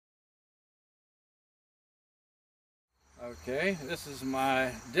Okay, this is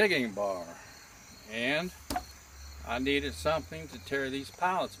my digging bar, and I needed something to tear these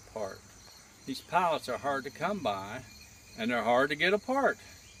pallets apart. These pallets are hard to come by, and they're hard to get apart.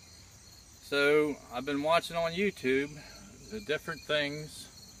 So I've been watching on YouTube the different things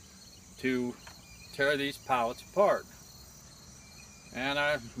to tear these pallets apart. And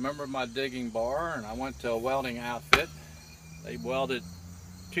I remember my digging bar, and I went to a welding outfit. They welded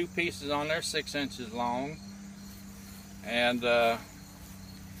two pieces on there 6 inches long, and to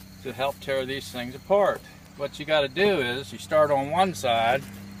help tear these things apart. What you got to do is you start on one side,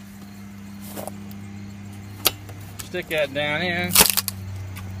 stick that down in,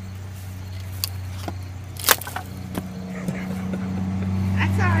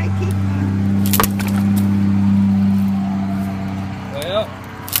 that's all right, keep going. well,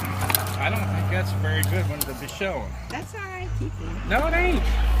 I don't think that's a very good one to be showing. That's all right, keep going. No, it ain't.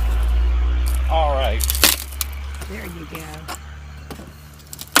 All right. There you go.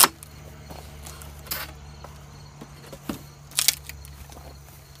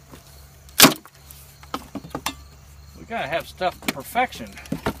 We gotta have stuff to perfection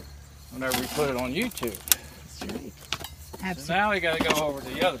whenever we put it on YouTube. That's right. Absolutely. So now we gotta go over to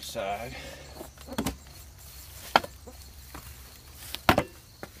the other side.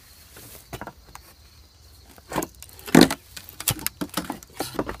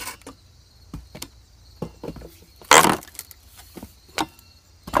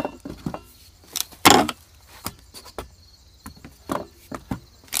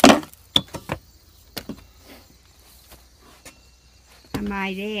 I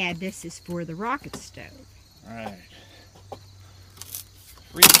might add, this is for the rocket stove. Right.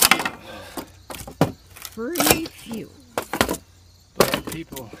 Free fuel. Free fuel. But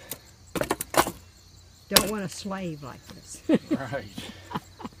people. Don't want a slave like this. Right.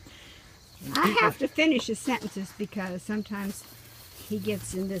 I have to finish his sentences because sometimes he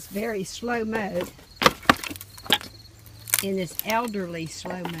gets in this very slow mode. In this elderly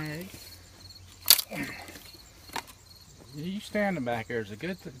slow mode. You standing back there is a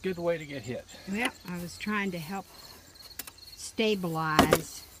good way to get hit. Well, I was trying to help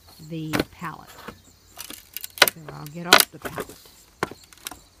stabilize the pallet. So I'll get off the pallet.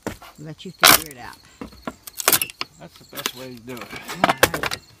 Let you figure it out. That's the best way to do it. All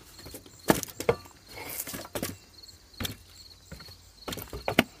right.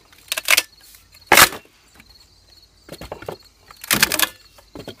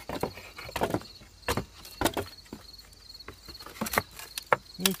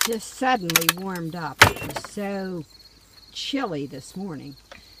 It just suddenly warmed up. It was so chilly this morning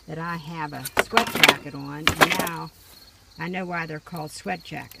that I have a sweat jacket on, and now I know why they're called sweat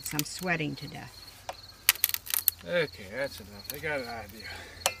jackets. I'm sweating to death. Okay, that's enough. I got an idea.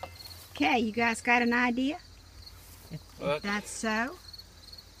 Okay, you guys got an idea? If that's so.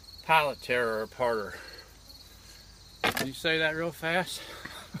 Pallet tearer aparter. Can you say that real fast?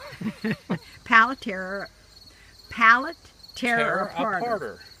 Pallet tearer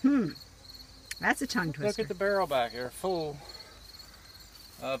aparter. That's a tongue twister. Look at the barrel back there, full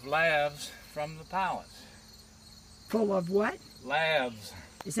of labs from the pallets. Full of what? Labs.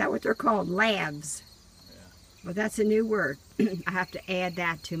 Is that what they're called? Labs. Yeah. Well, that's a new word. I have to add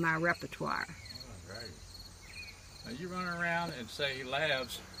that to my repertoire. All right. Now you run around and say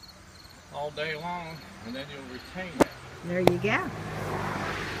labs all day long, and then you'll retain that. There you go.